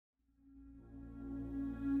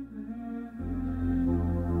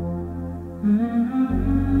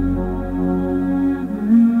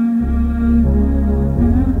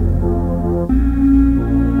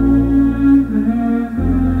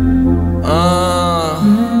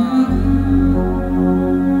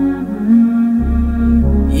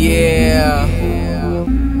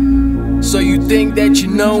think that you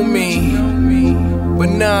know me, but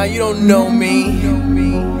nah, you don't know me.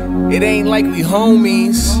 It ain't like we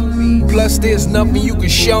homies. Plus there's nothing you can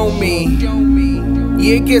show me.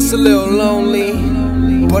 Yeah, it gets a little lonely,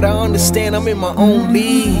 but I understand I'm in my own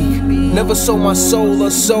league. Never sold my soul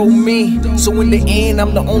or sold me, so in the end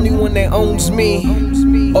I'm the only one that owns me.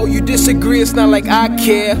 Oh, you disagree, it's not like I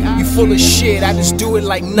care. You full of shit, I just do it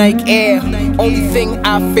like Nike Air. Only thing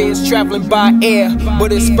I fear is traveling by air,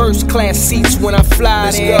 but it's first class seats when I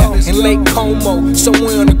fly there. In Lake Como,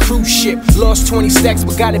 somewhere on a cruise ship. Lost 20 stacks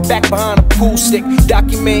but got it back behind a pool stick.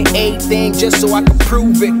 Document everything just so I can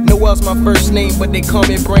prove it. Noel's my first name but they call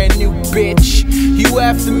me brand new bitch. You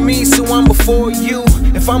after me so I'm before you.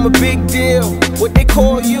 If I'm a big deal, what they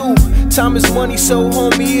call you? Time is money, so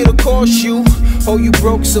homie, it'll cost you. Oh, you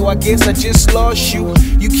broke, so I guess I just lost you.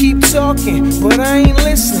 You keep talking, but I ain't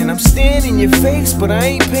listening. I'm staring in your face, but I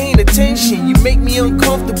ain't paying attention. You make me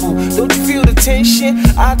uncomfortable, don't you feel the tension?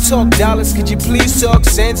 I talk dollars, could you please talk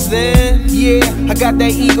sense then? Yeah, I got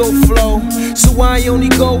that ego flow, so I only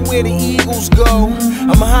go where the eagles go.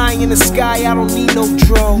 I'm high in the sky, I don't need no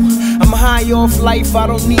dro. I'm high off life, I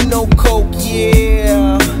don't need no coke,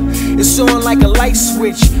 yeah. It's on like a light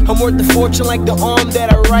switch. I'm worth a fortune like the arm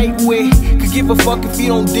that I write with. Could give a fuck if you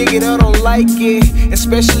don't dig it or don't like it,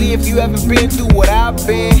 especially if you haven't been through what I've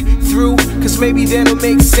been through, cause maybe that'll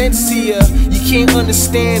make sense to you. You can't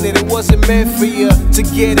understand it, it wasn't meant for you to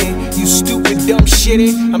get it. You stupid dumb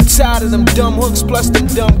shitty. I'm tired of them dumb hooks plus them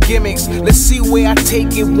dumb gimmicks. Let's see where I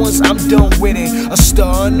take it once I'm done with it. A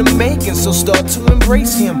star in the making, so start to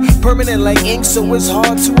embrace him. Permanent like ink, so it's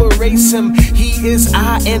hard to erase him. He is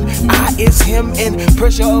I and I is him, and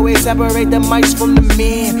pressure always separate the mics from the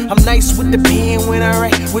man. I'm nice with the pen when I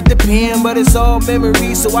write with the pen, but it's all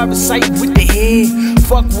memory, so I recite with the head.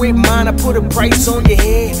 Fuck with mine, I put a price on your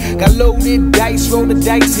head. Got loaded dice, roll the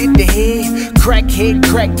dice, hit the head. Crackhead,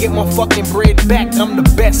 crack, get my fucking bread back. I'm the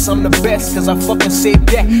best, cause I fucking said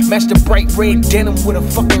that. Match the bright red denim with a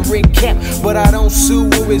fucking red cap, but I don't sue,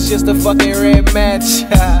 it's just a fucking red match.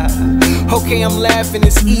 Okay, I'm laughing,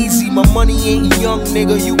 it's easy. My money ain't young,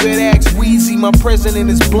 nigga, you could ask Weezy. My president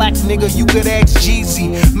is black, nigga, you could ask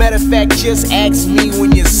Jeezy. Matter of fact, just ask me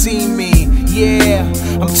when you see me. Yeah,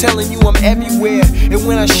 I'm telling you I'm everywhere, and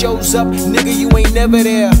when I shows up, nigga, you ain't never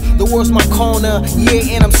there. The world's my corner,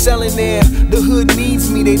 yeah, and I'm selling there. The hood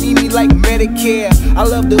needs me, they need me like Medicare. I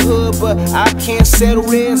love the hood, but I can't settle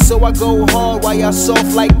there, so I go hard while y'all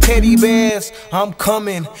soft like teddy bears. I'm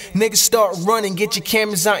coming, niggas start running, get your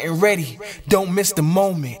cameras out and ready. Don't miss the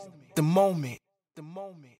moment, the moment, the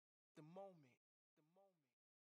moment.